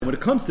When it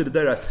comes to the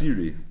Der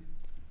Asiri,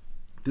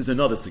 there's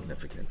another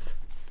significance.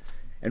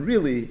 And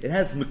really, it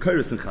has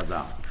Mekeiros in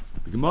Chazal.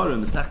 The Gemara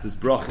in Masechtas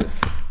Brachos,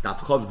 Daf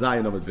Chav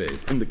Zayin Amud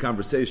Beis, in the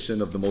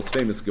conversation of the most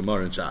famous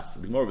Gemara in Shas.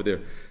 The Gemara over there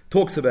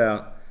talks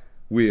about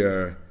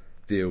where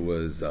there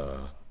was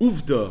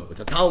Uvda with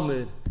a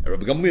Talmud, and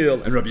Rabbi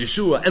Gamliel, and Rabbi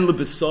Yeshua, and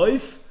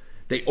Lebesoif.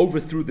 They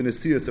overthrew the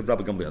Nesias of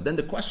Rabbi Gamliel. Then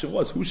the question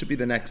was, who should be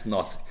the next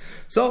Nasi?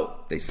 So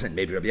they sent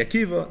maybe Rabbi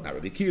Akiva, not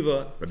Rabbi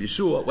Akiva, Rabbi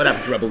Yeshua. What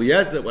happened to Rabbi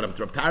Eliezer? What happened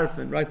to Rabbi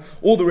Tarfon? Right?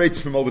 All the rage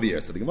from over the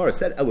years. So the Gemara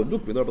said,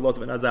 look, with Rabbi Elazar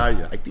ben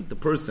Azariah. I think the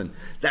person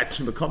that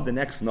should become the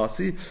next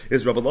Nasi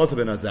is Rabbi Elazar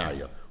ben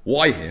Azariah.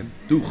 Why him?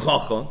 Du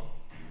Chacham,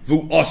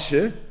 Vu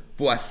Osher,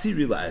 Vu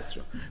Asiri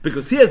LaEzra.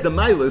 Because he has the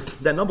milas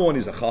that number one,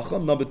 he's a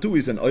Chacham, number two,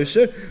 he's an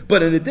Osher,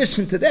 but in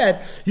addition to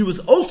that, he was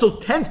also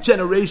 10th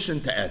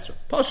generation to Ezra.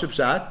 Pashab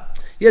Pshat.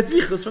 He has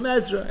Yichus from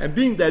Ezra, and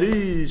being that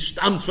he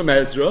stems from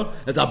Ezra,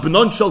 as a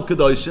B'non Shel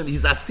Kedoshim,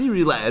 he's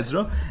Asiri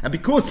LaEzra, and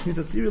because he's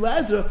Asiri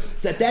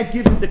LaEzra, that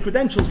gives him the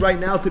credentials right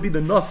now to be the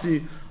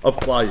Nasi of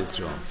Klal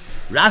Yisrael.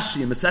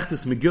 Rashi in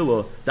Masechtas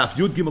Megillah, Daf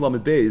Yud Gimel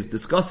Amud Beis,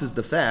 discusses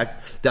the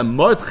fact that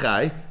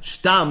Mordechai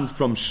stammed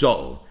from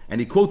Shaul,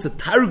 and he quotes a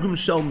Targum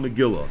Shel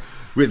Megillah,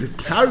 where the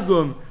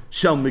Targum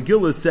Shel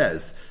Megillah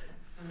says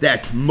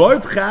that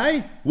Mordechai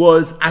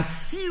was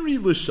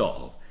Asiri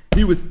l'Shaul.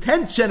 He was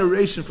 10th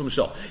generation from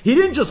Shaul. He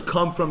didn't just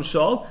come from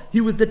Shaul,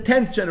 he was the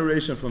 10th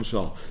generation from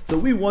Shaul. So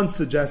we once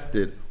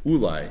suggested,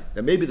 Ulai,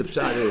 that maybe the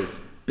Pshat is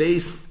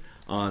based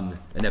on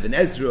an Even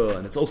Ezra,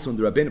 and it's also in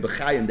the Rabbeinu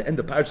Bechai and the end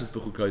of Parshas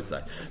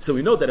Bechukoisai. So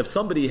we know that if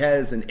somebody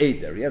has an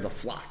Eder, he has a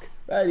flock,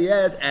 right? He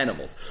has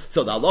animals.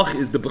 So the halach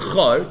is the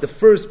Bechar, the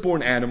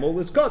firstborn animal,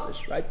 is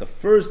Kaddish, right? The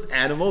first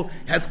animal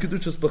has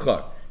Kedushas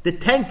Bechar. The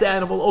 10th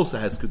animal also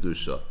has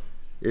Kedusha.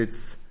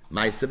 It's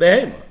Maaseh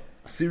Behema.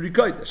 Asiri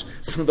Kodesh.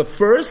 So the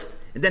first,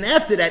 and then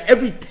after that,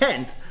 every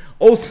 10th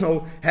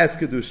also has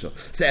Kedusha.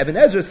 So Even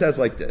Ezra says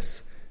like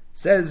this.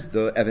 Says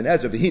the Even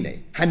Ezra,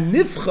 V'hinei,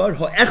 Hanifchar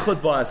ha'echad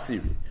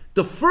va'asiri.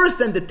 The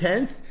first and the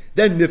 10th,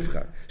 they're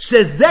Nifchar.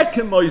 Shezeh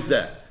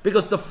kemoizeh.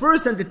 Because the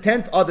first and the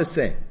 10th are the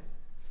same.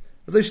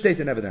 As I state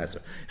in Even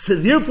Ezra. So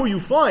therefore you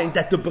find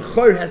that the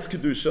Bechor has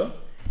Kedusha,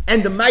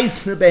 and the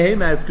Maaseh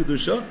Behema has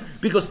Kedusha,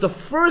 because the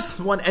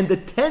first one and the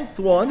 10th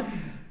one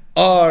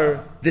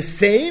are the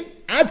same.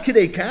 Ad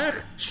kidei kach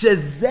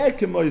shezeh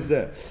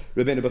kemoizeh.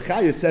 Rabbeinu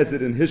Bechaya says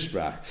it in his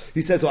sprach.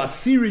 He says,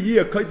 "Ha'asiri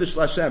yir kodesh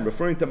Lashem,"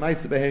 referring to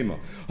Maaseh Behema.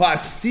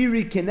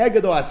 Ha'asiri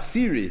keneged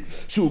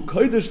ha'asiri shu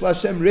kodesh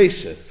Lashem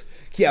reishes.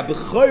 Ki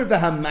ha'bechor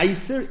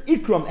v'ha'maiser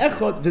ikram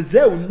echad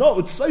v'zeu no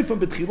utsoifim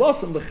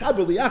betchilasam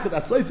v'chaber liyachad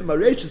asoifim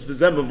ha'reishes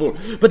v'zem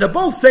mavur. But they're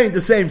both saying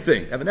the same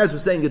thing. Even Ezra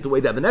is saying it the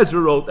way that Even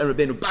Ezra wrote, and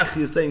Rabbeinu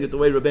Bachi is saying it the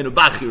way Rabbeinu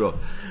Bachi wrote.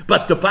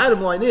 But the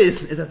bottom line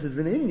is that there's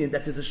an Indian,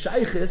 that there's a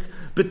shaykhis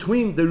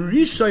between the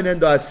Rishon and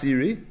the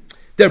Asiri.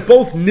 They're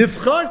both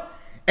nivchar,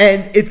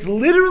 and it's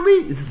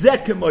literally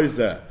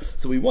Zekemoizeh.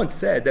 So we once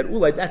said that,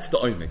 that's the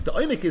Oimik. The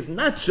Oimik is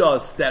not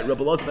just that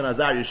Rabbi Elazar ben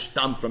Azariah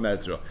stammed from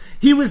Ezra.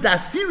 He was the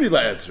Asiri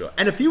LaEzra.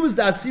 And if he was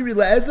the Asiri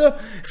LaEzra,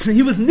 so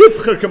he was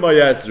Nifcher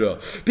K'may Ezra.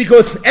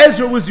 Because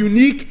Ezra was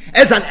unique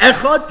as an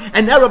Echad,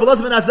 and now Rabbi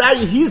Elazar ben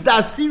Azariah, he's the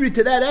Asiri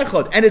to that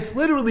Echad. And it's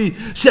literally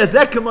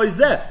Shezeh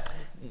K'moizeh.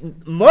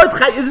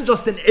 Mordechai isn't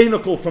just an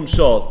Enokel from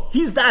Shaul.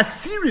 He's the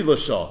Asiri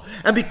l'Shaul.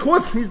 And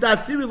because he's the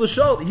Asiri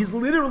l'Shaul, he's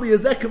literally a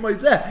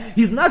Zekemoizeh.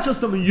 He's not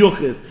just a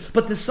Meyuchiz,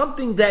 but there's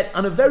something that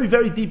on a very,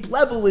 very deep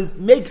level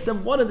makes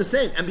them one and the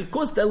same. And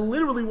because they're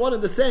literally one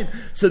and the same,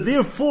 so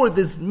therefore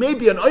there's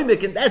maybe an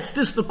Oimik, and that's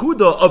this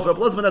Nakuda of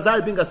Rabbi Elazar ben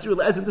Azariah being Asiri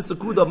l'Ezra, and this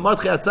Nakuda of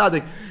Mordechai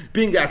HaTzadik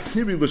being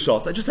Asiri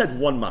l'Shaul. So I just had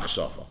one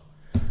machshava.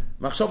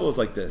 Machshava was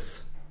like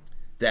this,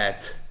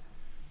 that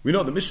we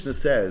know the Mishnah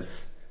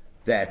says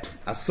that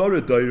Asara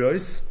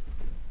Doiros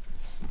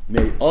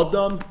may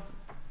Adam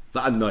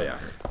va'ad Noach.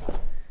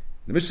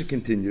 The Mishnah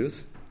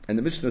continues, and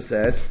the Mishnah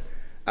says,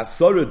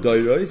 Asara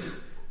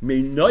Doiros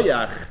may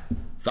Noach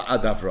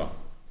va'ad Avram.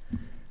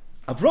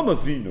 Avram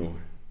Avinu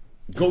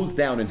goes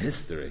down in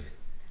history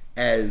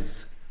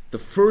as the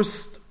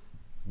first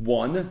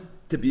one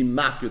to be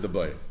makir the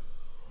boy.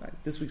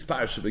 Right. This week's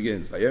parasha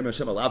begins. Vayom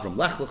Hashem al Avram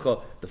Lech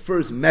Lecha, the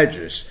first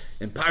medrash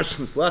in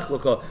Parshas Lech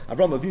Lecha.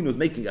 Avram Avinu is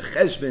making a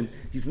cheshbon.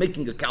 He's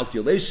making a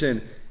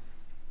calculation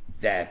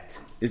that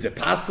is it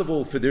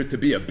possible for there to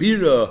be a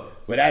bira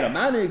without a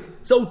manik?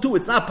 So too,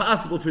 it's not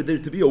possible for there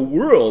to be a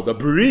world, a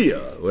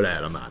bria,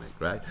 without a manik,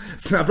 right?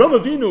 So Avram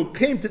Avinu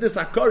came to this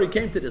akari,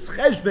 came to this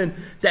cheshbon,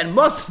 that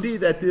must be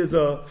that there's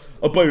a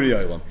bari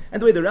olam. And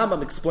the way the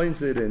Rambam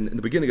explains it in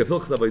the beginning of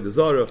Hilchos Avodah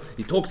Zarah,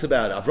 he talks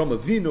about Avram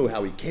Avinu,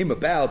 how he came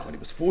about when he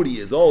was 40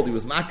 years old. He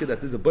was makir that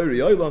there's a bari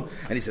olam,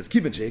 and he says,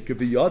 Kivan Sheikar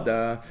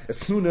v'yada. As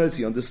soon as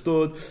he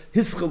understood,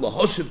 hischel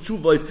lahoshev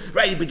tshuvos,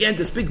 right? He began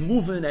this big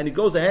movement, and he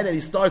goes ahead and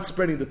he starts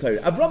spreading the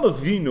Torah. Avram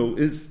Avinu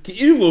is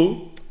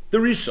keilu the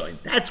Rishon.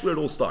 That's where it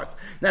all starts.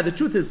 Now, the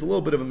truth is a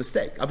little bit of a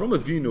mistake. Avram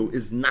Avinu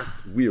is not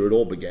where it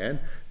all began.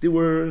 There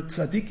were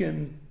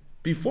tzaddikim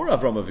before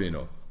Avram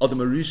Avinu. Adam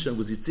Rishon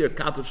was Yitzir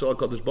Kapav Shal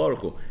HaKadosh Baruch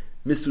Hu.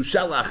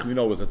 Misushelach, we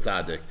know, was a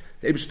tzaddik.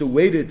 The Eibishter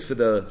waited for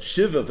the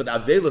Shiva, for the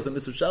Avelos of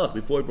Misushelach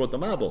before he brought the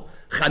Mabel.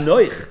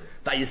 Chanoich,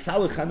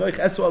 Vayisalach Chanoich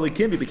Esu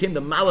Alikim, he became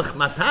the Malach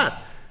Matat.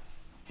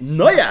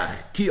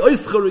 Noach, ki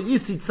oischaru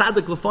yisi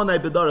tzaddik lefonai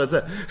bedar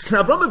hazeh.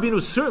 So Avram Avinu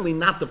is certainly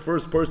not the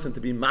first person to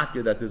be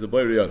makir that there's a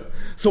Borei Olam.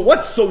 So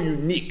what's so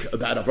unique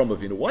about Avram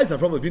Avinu? Why is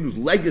Avram Avinu's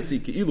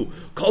legacy keilu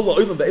kol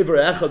ha'olam be'ever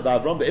echad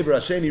va'Avram be'ever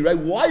hasheni? Right?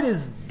 Why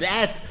does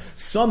that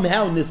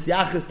somehow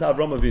nisyachis to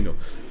Avram Avinu?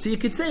 So you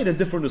could say it in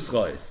different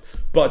nuschayos,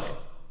 but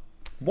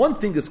one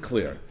thing is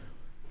clear: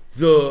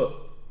 the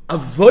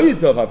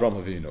avodah of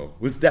Avram Avinu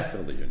was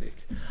definitely unique.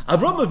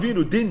 Avram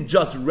Avinu didn't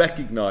just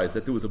recognize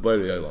that there was a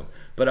Borei Olam,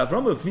 but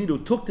Avram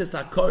Avinu took this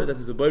akar that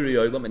there's a Borei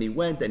Olam, and he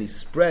went and he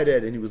spread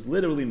it, and he was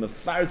literally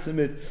mefarsim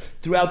it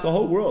throughout the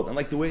whole world. And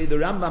like the way the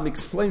Rambam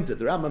explains it,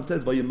 the Rambam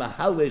says,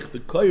 "Vayemahalech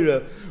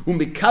v'koira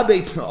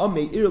umikabetz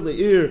na'amei ir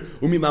le'ir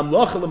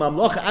umimamlocha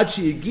le'mamlocha ad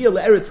sheyigia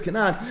le'eretz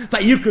Canaan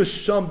vayikra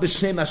sham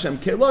b'shem Hashem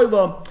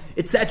keloilam,"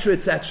 etc.,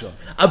 etc.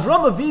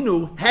 Avram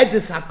Avinu had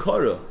this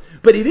akara,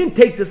 but he didn't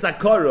take this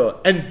akara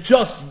and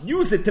just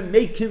use it to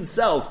make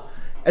himself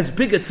as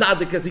big a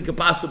tzaddik as he could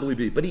possibly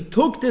be. But he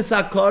took this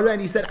akara and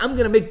he said, I'm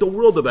going to make the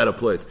world a better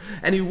place.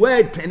 And he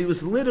went and he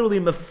was literally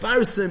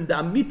mefarsim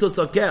da mitos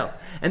akel.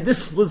 And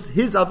this was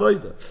his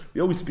avodah.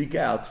 We always speak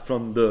out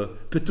from the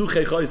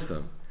Petuchei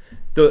Choisam.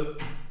 The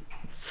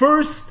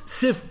first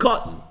sif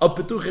cotton of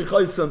Petuchei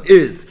Choisam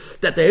is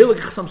that the Heilig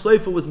Chassam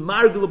Sofer was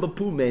margul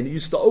b'pume, and he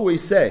used to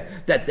always say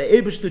that the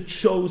Eibishter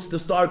chose to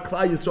start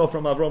Klal Yisrael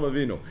from Avram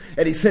Avinu.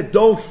 And he said,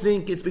 don't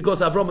think it's because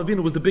Avram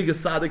Avinu was the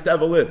biggest tzaddik to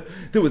ever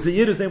live. There was a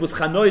Yid, his name was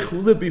Chanoich,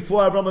 who lived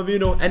before Avram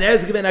Avinu, and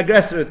as an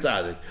aggressor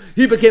tzaddik.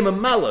 He became a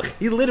malach.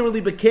 He literally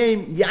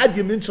became Yad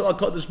Yamin Shel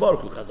HaKadosh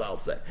Baruch Hu, Chazal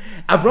say.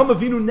 Avram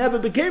Avinu never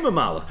became a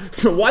malach.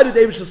 So why did the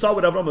Eibishter start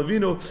with Avram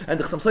Avinu? And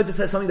the Chassam Sofer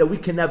says something that we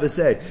can never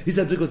say. He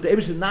said, because the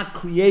Eibishter did not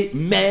create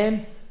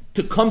man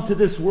to come to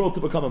this world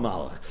to become a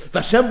malach. If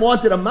Hashem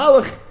wanted a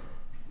malach,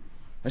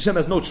 Hashem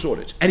has no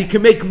shortage. And he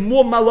can make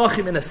more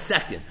malachim in a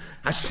second.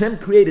 Hashem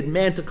created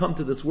man to come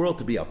to this world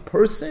to be a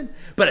person,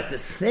 but at the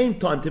same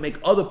time to make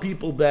other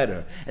people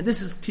better. And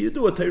this is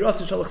Kiyidu, a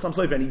Teirasi Shalach Sam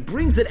Sofer, and he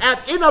brings it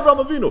out in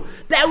Avram Avinu.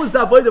 That was the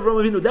avodah of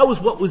Avram Avinu. That was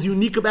what was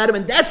unique about him,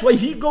 and that's why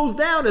he goes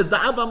down as the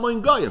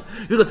Avamoin Goyim.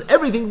 Because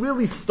everything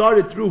really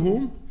started through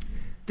whom?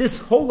 This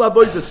whole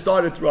avodah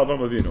started through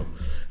Avram Avinu.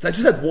 So I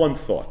just had one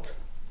thought.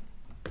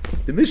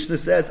 The Mishnah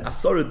says,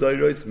 Asara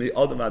Dairoitz me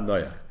Adam ad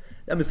Noach.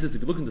 That means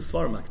if you look in the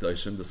Sfarim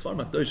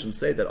HaKadoshim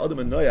say that Adam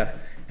and Noach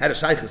had a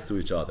shaykhus to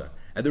each other.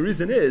 And the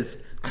reason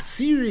is,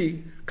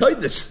 Asiri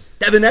Kodesh,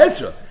 Devin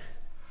Ezra.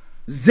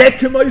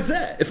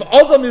 If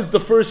Adam is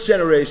the first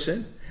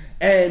generation,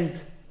 and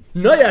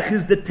Noach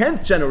is the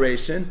 10th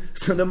generation,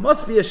 so there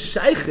must be a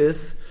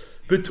shaykhus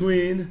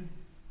between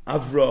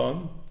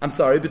Adam and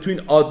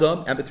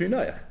between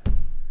Noach.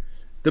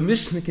 The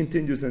Mishnah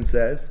continues and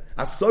says,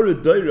 Asara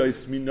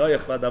Dairos mi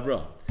Noach vad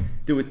Avram.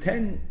 There were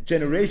 10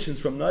 generations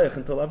from Noach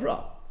until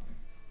Avram.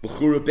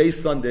 B'chura,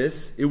 based on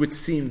this, it would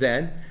seem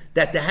then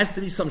that there has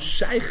to be some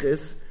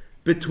shaykhis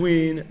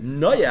between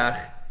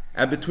Noach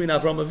and between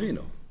Avram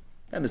Avinu.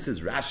 That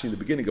says Rashi in the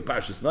beginning of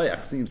Parshas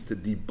Noach seems to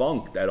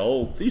debunk that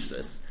whole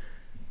thesis.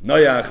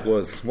 Noach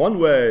was one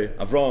way,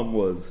 Avram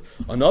was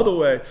another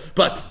way,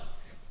 but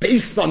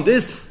based on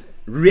this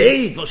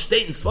raid, was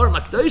steht in Sfarim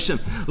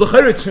HaKadoshim,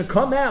 l'chayr it should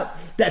come out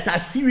that the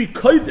Asiri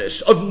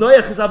Kodesh of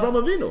Noach is Avram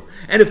Avinu.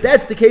 And if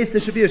that's the case,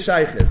 there should be a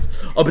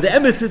shaykhis. Oh, but the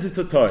emes is it's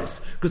a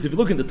tois. Because if you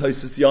look in the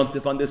Tosis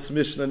Yontif on this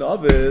Mishnah and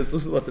others,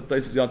 listen to what the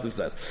Tosis Yontif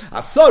says.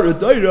 Asara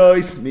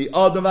Dairos mi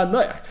Adamvad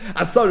Noach.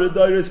 Asara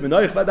Dairos mi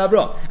Noach vad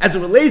Avram. As it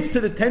relates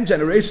to the 10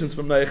 generations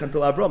from Noach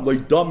until Avram, lo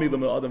yidami lo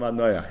mi Adamvad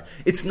Noach.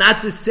 It's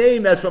not the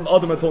same as from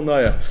Adam until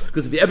Noach.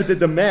 Because if you ever did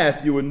the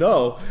math, you would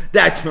know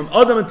that from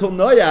Adam until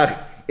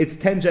Noach, it's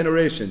 10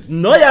 generations.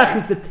 Noach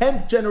is the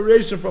 10th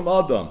generation from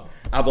Adam.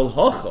 Aval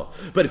hocha.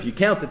 But if you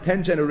count the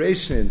 10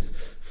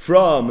 generations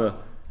from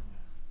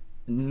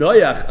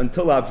Noach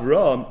until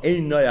Avram,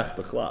 ein Noach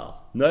b'chlal.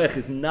 Noach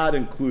is not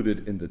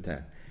included in the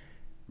 10.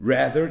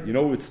 Rather, you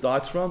know where it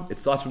starts from? It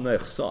starts from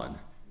Noach's son.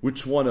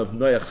 Which one of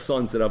Noach's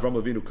sons did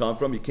Avram Avinu come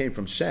from? He came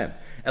from Shem.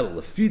 El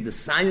Lefi the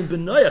Sayin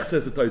ben Noach,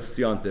 says the Tosis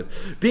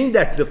Yontif. Being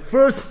that the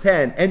first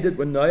 10 ended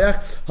with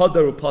Noach,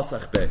 Hadaru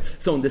Pasach Be.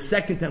 So in the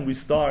second 10 we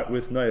start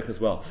with Noach as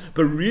well.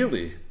 But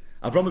really,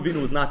 Avram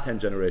Avinu was not 10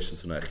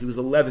 generations from Noach. He was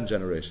 11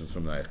 generations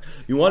from Noach.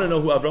 You want to know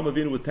who Avram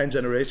Avinu was 10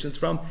 generations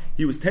from?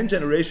 He was 10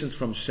 generations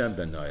from Shem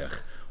ben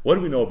Noach. What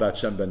do we know about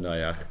Shem ben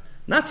Noach?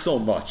 Not so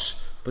much.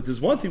 But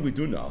there's one thing we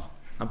do know.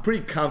 I'm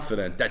pretty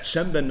confident that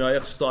Shem ben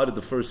Noach started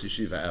the first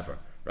yeshiva ever.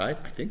 Right?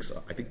 I think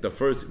so. I think the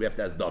first, we have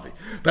to ask Davi.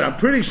 But I'm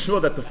pretty sure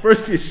that the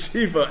first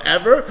yeshiva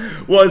ever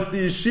was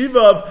the yeshiva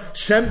of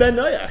Shem ben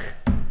Noach.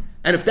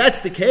 And if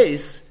that's the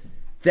case,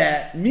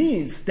 that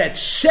means that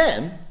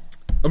Shem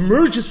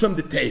emerges from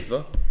the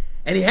Teva,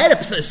 and he had a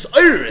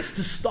p'sayis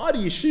to start a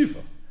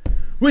yeshiva,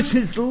 which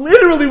is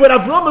literally what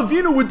Avram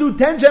Avinu would do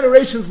 10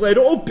 generations later,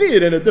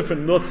 albeit in a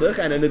different nusach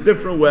and in a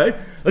different way,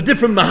 a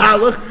different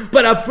mahalach,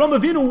 but Avram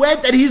Avinu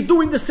went and he's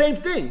doing the same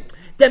thing.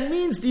 that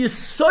means the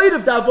side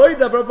of the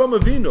avodah of Avraham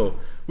Avinu,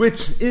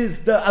 which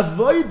is the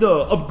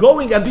avodah of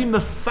going and being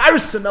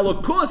mefarsim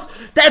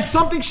elokus, that's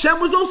something Shem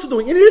was also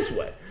doing in his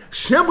way.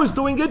 Shem was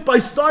doing it by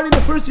starting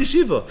the first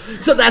yeshiva.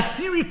 So the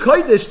Asiri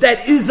Kodesh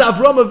that is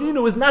Avraham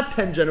Avinu is not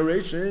 10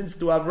 generations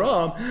to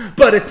Avraham,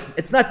 but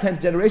it's not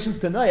 10 generations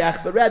to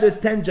Noach, but rather it's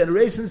 10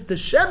 generations to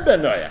Shem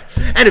ben Noach.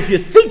 And if you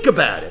think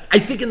about it, I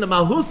think in the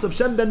Malhus of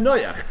Shem ben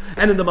Noach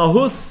and in the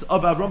Malhus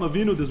of Avraham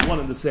Avinu, there's one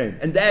and the same.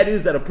 And that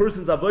is that a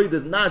person's avodah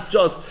is not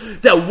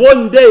just that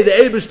one day the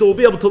Eibishter will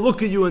be able to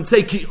look at you and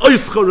say, Ki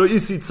oischa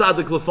isi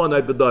tzadik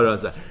lefanai b'dar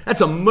hazeh. That's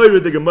a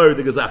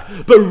murder zach.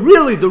 But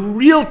really, the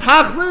real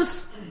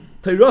tachlis,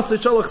 Teirasa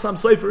Shalach Sam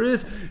Sofer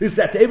is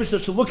that the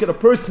Eibishter should look at a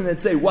person and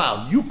say,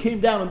 wow, you came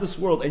down on this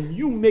world and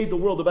you made the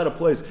world a better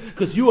place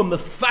because you are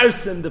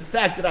mefarsim the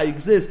fact that I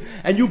exist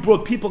and you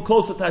brought people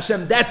closer to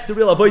Hashem. That's the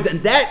real avodah,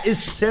 and that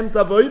is Shem's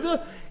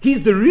avodah.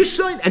 He's the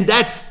Rishon, and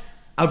that's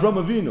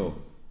Avraham Avinu,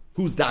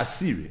 who's the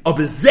Asiri.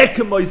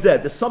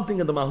 There's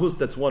something in the Mahus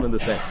that's one and the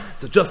same.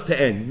 So just to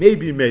end,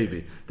 maybe,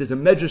 there's a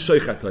Medrash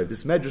Shoichatov.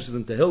 This Medrash is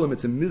in Tehillim,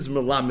 it's in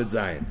Mizmer Lamed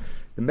Zayin.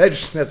 The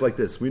Medrash says like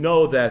this. We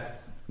know that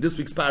this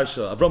week's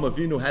parasha, Avraham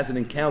Avinu has an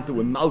encounter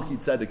with Malki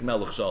Tzedek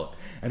Melech Shalom.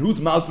 And who's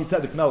Malki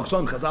Tzedek Melech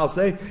Shalom? Chazal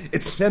say,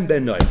 it's Shem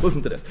ben Noach.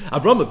 Listen to this.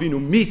 Avraham Avinu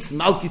meets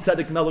Malki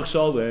Tzedek Melech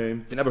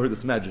Shalom. If you never heard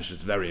this medrash,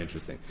 it's very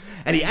interesting.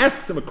 And he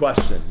asks him a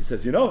question. He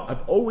says,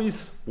 I've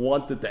always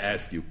wanted to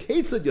ask you,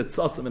 Keitzad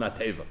Yatzasim in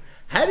Ateva.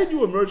 How did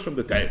you emerge from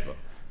the Teva?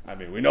 I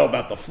mean, we know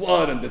about the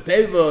flood and the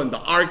Teva and the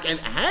ark, and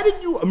how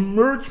did you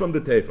emerge from the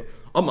Teva?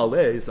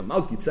 Amalei, so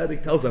Malki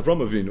Tzedek tells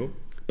Avraham Avinu,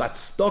 Bat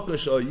Staka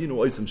Sha'ayinu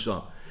Oisim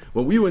Shah.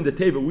 When we were in the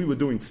Teva, we were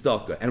doing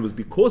tzedakah. And it was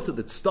because of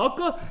the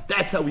tzedakah,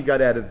 that's how we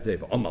got out of the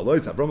Teva.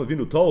 Avraham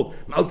Avinu told,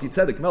 Malki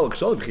Tzedek Melech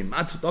Shalom,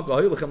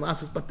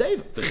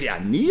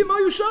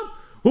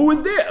 who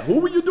was there? Who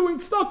were you doing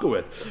tzedakah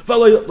with? Said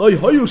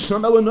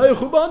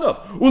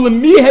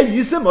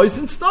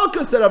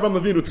Avraham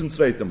Avinu zum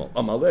zweiten Mal.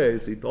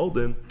 Amalei, he told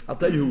him, I'll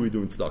tell you who we're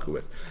doing tzedakah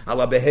with.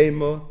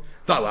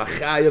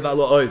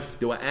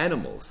 There were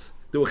animals.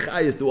 There were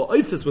chayas, there were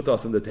oifis with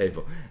us in the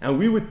table. And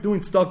we were doing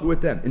tzedakah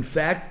with them. In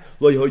fact,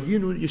 we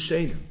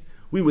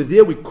were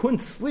there, we couldn't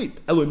sleep.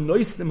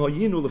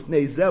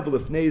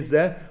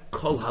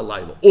 Kol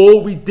halayla.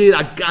 All we did, a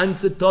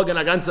ganze Tag and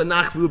a ganze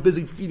Nacht, we were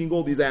busy feeding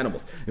all these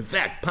animals. In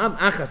fact, one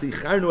time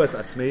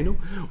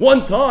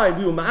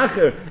we were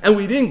ma'acher and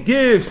we didn't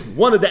give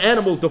one of the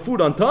animals the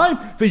food on time.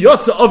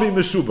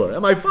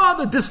 And my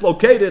father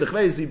dislocated,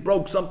 he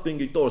broke something,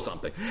 he tore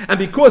something. And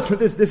because of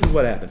this is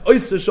what happened. When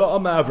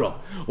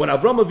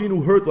Avraham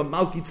Avinu heard what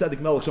Malki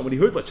Tzedek Melech Shalom, when he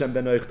heard what Shem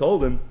ben Noach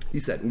told him,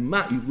 he said,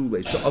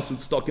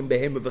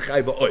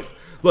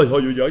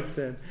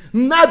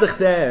 Madach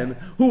them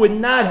who would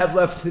not have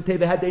left the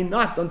Teva had they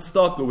not done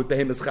tzedakah with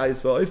behemoth chayes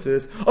for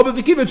oifis, or but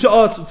we give it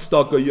sha'asu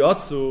tzedakah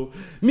yatsu,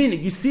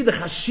 meaning you see the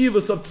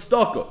chashivas of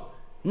tzedakah,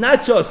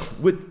 not just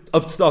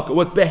of tzedakah,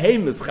 with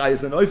behemoth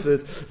chayes and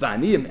oifis,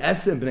 v'aniyim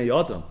esem bnei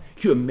adam.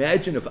 Can you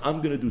imagine if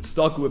I'm going to do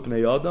tzedakah with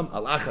bnei adam,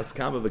 alachas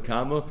kama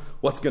v'kama,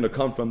 what's going to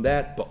come from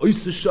that? But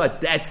oisasha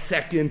at that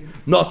second,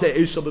 not the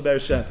Eishel b'Be'er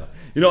Sheva.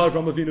 You know what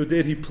Avraham Avinu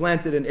did? He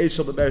planted an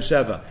Eishel b'Be'er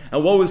Sheva.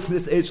 And what was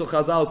this Eishel?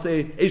 Chazal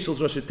say,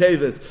 Eishel's Rosh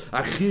Tevis,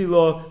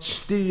 Achila,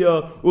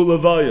 Shtiya,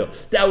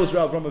 Ulavaya. That was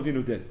what Avraham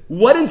Avinu did.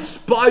 What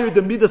inspired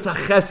the Midas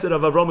HaChesed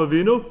of Avraham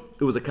Avinu?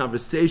 It was a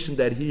conversation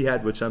that he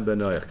had with Shem ben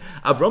Noach.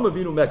 Avraham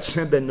Avinu met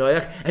Shem ben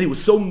Noach, and he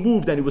was so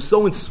moved and he was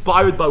so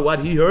inspired by what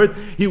he heard.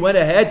 He went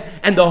ahead,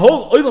 and the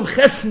whole Olam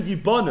Chesed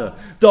Yibana,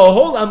 the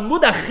whole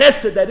Amud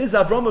HaChesed that is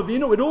Avraham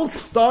Avinu, it all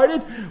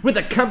started with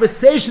a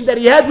conversation that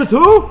he had with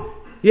who?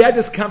 He had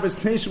this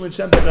conversation with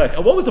Shem ben Noach.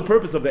 And what was the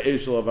purpose of the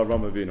Eishel of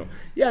Avraham Avinu?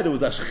 Yeah, there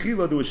was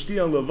Ashchila, there was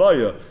Shtiya and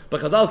Levaya.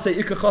 But Chazal say,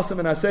 Ika Chasam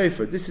and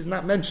HaSefer. This is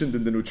not mentioned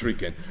in the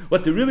Nutrikin.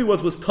 What there really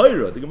was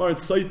Torah. The Gemara in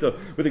Soita,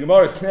 where the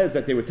Gemara says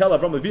that they would tell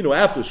Avraham Avinu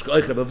after,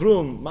 Shkoich Reb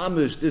Avrum,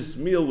 Mamish, this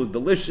meal was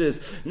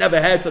delicious, never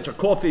had such a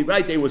coffee,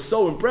 right? They were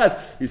so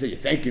impressed. He said, you're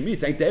thanking me,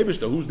 thank the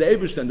Eibishter. Who's the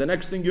Eibishter? And the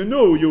next thing you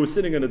knew, you were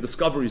sitting in a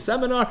discovery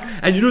seminar,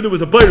 and you knew there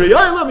was a Bayri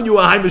Yolam, and you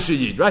were a Haimish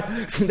Yid,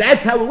 right? So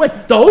that's how it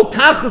went. The whole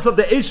tachlis of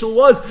the Eishel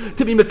was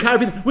to be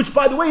Mekarvin, which,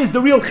 by the way, is the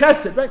real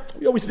chesed, right?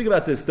 We always speak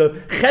about this. The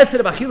chesed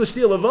of Achila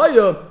Shtiya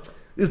Levaya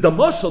is the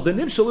mashal. The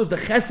nimshal is the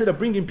chesed of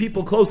bringing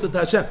people closer to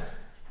Hashem.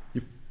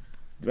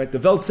 Right? The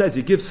Welt says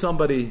you give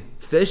somebody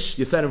fish,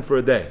 you fed him for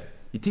a day.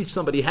 You teach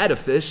somebody how to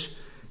fish,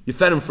 you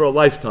fed him for a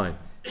lifetime.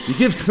 You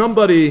give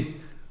somebody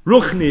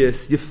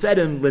ruchnius, you fed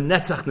him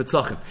lenetzach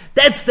netzachim.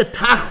 That's the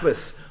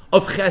tachlis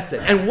of chesed.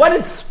 And what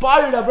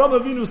inspired Avraham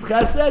Avinu's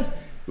chesed?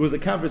 It was a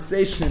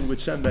conversation with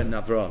Shem ben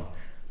Avraham.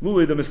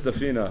 Luli the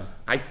Mistafina,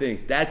 I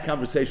think that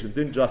conversation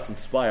didn't just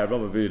inspire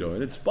Avraham Avinu,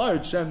 it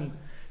inspired Shem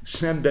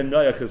Shem ben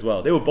Noach as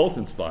well. They were both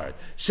inspired.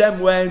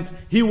 Shem went,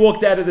 he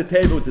walked out of the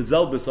table with the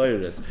Zelbus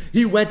Oiris.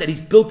 He went and he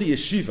built the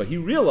yeshiva. He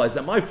realized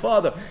that my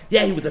father,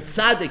 he was a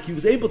tzaddik, he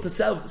was able to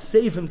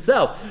save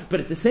himself, but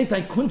at the same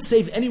time couldn't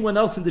save anyone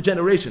else in the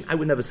generation. I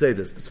would never say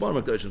this. The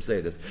Sfarim HaKadoshim say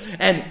this.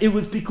 And it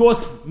was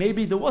because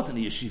maybe there wasn't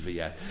a yeshiva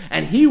yet.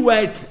 And he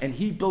went and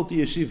he built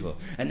the yeshiva.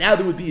 And now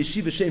there would be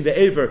yeshiva Shem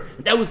ve'ever.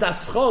 That was the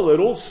Aschala. It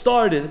all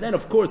started. And then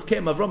of course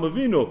came Avram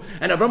Avinu.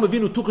 And Avram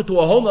Avinu took it to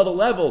a whole other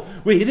level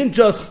where he didn't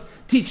just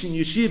teach in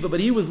yeshiva, but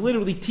he was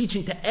literally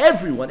teaching to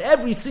everyone.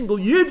 Every single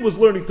yid was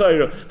learning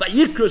Torah.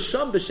 Vayikra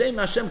Sham b'Shem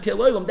Hashem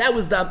Keloilam. That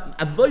was the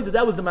avodah.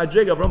 That was the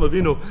madrega of Avram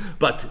Avinu.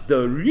 But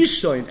the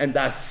Rishon and the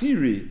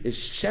Asiri is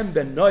Shem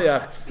ben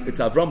Noach. It's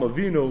Avram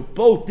Avinu.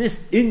 Both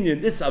this Inyan,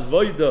 this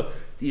avodah,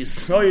 the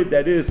Yisrael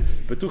that is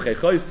Betuchei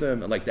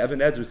Choisem, and like the Even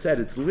Ezra said,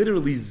 it's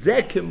literally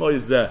Zekem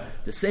Moizeh,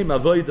 the same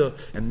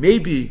avodah, and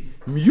maybe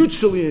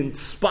mutually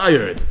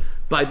inspired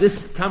by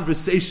this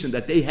conversation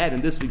that they had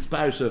in this week's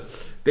parasha,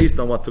 based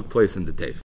on what took place in the Teva.